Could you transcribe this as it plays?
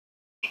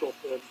dorsal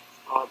fin,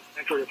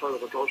 anterior part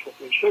of the dorsal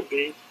fin should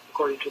be,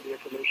 according to the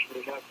information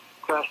we have,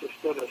 crassus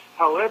finis.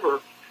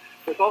 However,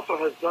 this also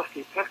has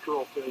dusky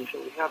pectoral fins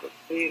that we haven't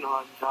seen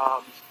on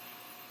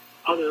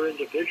other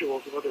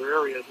individuals in other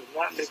areas, and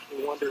that makes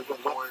me wonder if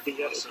it might be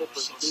yet a different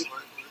species.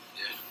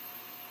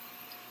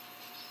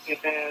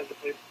 And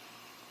I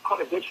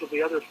caught a glimpse of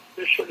the other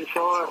fish that we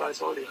saw, and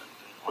I've already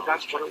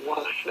forgotten what it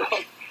was.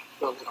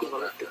 So, this is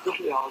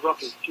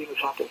Roughy, genus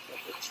Hoppus.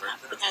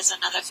 There's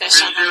another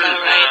fish on the low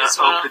right as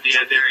well.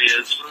 Yeah, there he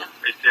is,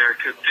 right there.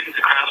 Could pick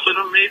the crest with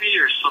him, maybe,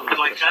 or something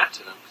like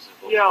that?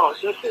 Yeah,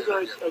 this is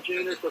a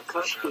genus of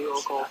cut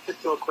steel called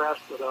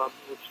Pictocrastidum.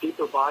 It's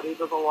deeper bodied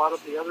than a lot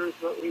of the others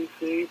that we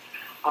see.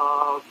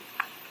 And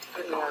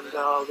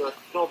the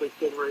pelvic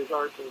fin rays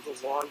aren't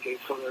as elongate,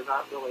 so they're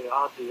not really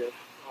obvious.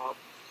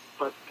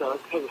 But it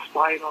has a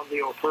spine on the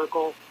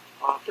opercle,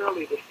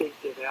 fairly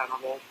distinctive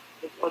animal.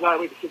 Well, not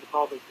really distinctive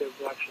pelvic fins,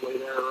 actually.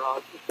 They're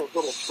just those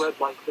little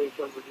thread-like things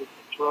underneath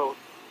the throat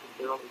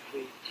you can barely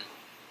see.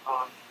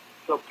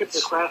 So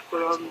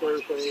Pictocrastidum,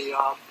 there's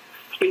a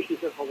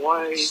species in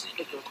Hawaii,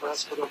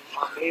 Pictocrastidum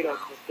natum,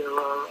 but there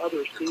are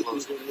other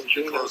species in the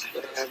genus,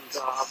 and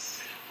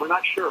we're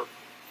not sure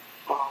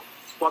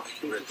what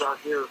species are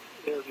here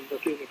in the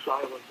Phoenix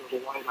Islands or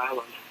Hawaiian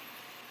Islands.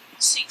 I'm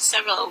seeing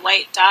several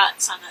white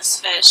dots on this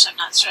fish. I'm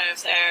not sure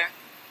if they're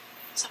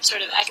some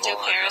sort of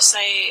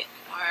ectoparasite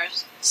or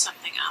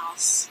something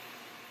else.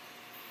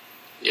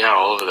 Yeah,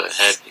 all over the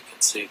head you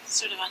can see.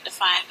 Sort of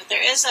undefined, but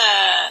there's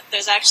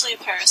actually a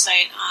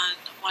parasite on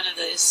one of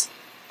these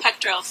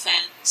pectoral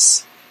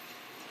fins.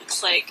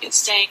 Looks like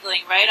it's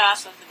dangling right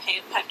off of the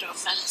pectoral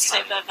fin. It's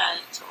type of an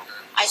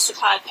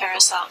isopod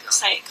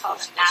parasite called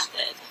a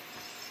nathid.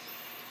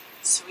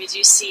 So we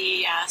do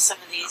see some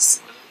of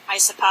these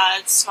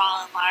isopods,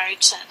 small and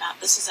large, and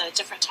this is a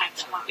different type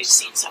than what we've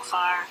seen so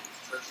far.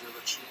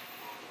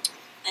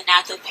 The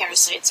nathid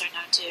parasites are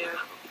known to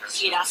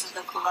feed off of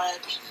the blood.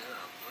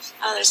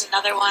 Oh, there's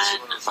another one.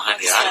 Behind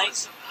the eye.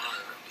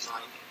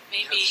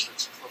 Maybe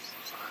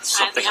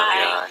Something on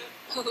the eye.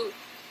 Ooh.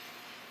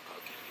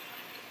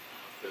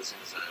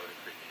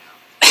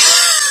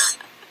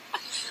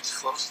 It's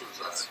close to his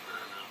eye.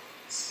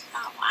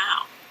 Oh,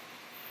 wow.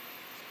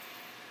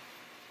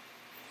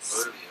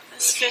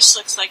 This fish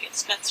looks like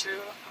it's been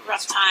through a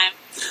rough time.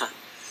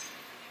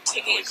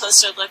 Taking a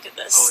closer look at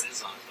this. Oh, it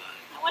is on his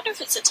eye. I wonder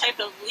if it's a type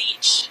of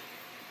leech,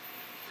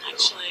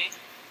 actually.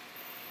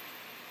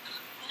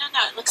 I don't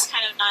know, it looks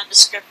kind of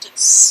nondescript and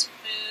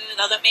smooth,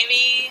 although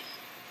maybe